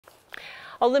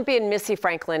Olympian Missy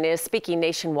Franklin is speaking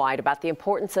nationwide about the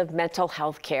importance of mental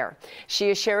health care. She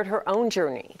has shared her own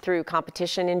journey through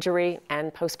competition injury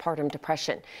and postpartum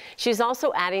depression. She's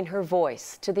also adding her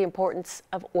voice to the importance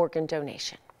of organ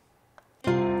donation.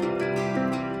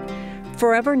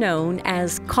 Forever known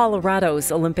as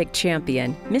Colorado's Olympic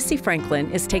champion, Missy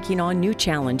Franklin is taking on new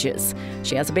challenges.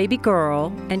 She has a baby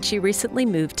girl, and she recently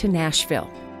moved to Nashville.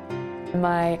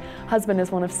 My husband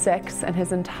is one of 6, and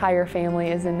his entire family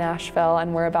is in Nashville,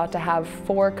 and we're about to have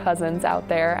 4 cousins out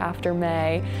there after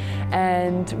May.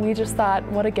 And we just thought,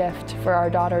 what a gift for our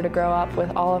daughter to grow up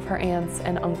with all of her aunts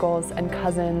and uncles and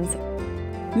cousins.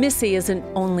 Missy is an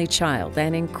only child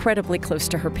and incredibly close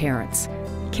to her parents.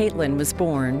 Caitlin was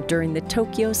born during the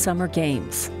Tokyo Summer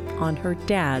Games on her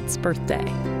dad's birthday.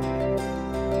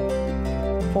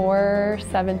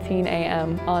 4:17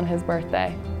 a.m. on his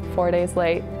birthday, 4 days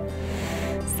late.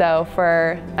 So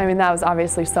that was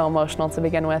obviously so emotional to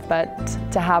begin with, but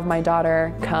to have my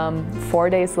daughter come 4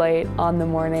 days late on the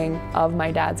morning of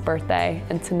my dad's birthday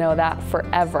and to know that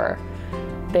forever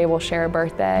they will share a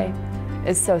birthday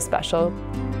is so special.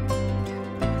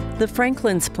 The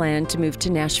Franklins plan to move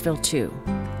to Nashville too,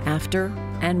 after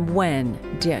and when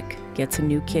Dick gets a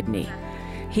new kidney.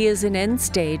 He is an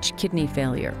end-stage kidney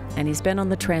failure, and he's been on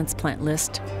the transplant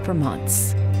list for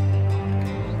months.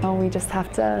 We just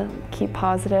have to keep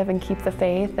positive and keep the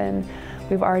faith, and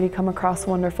we've already come across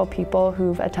wonderful people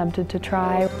who've attempted to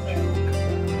try.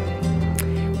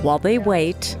 While they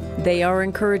wait, they are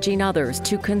encouraging others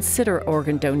to consider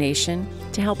organ donation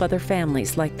to help other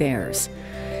families like theirs.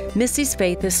 Missy's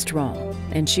faith is strong,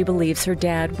 and she believes her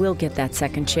dad will get that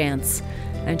second chance,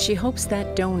 and she hopes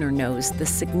that donor knows the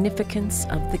significance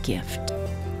of the gift.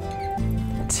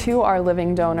 To our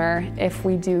living donor, if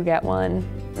we do get one,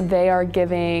 they are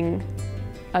giving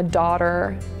a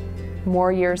daughter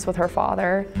more years with her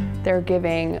father. They're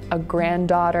giving a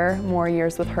granddaughter more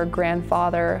years with her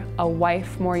grandfather, a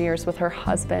wife more years with her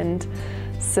husband,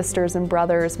 sisters and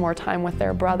brothers more time with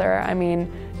their brother.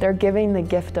 They're giving the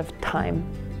gift of time.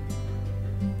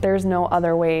 There's no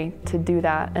other way to do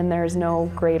that, and there's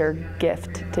no greater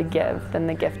gift to give than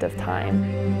the gift of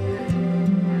time.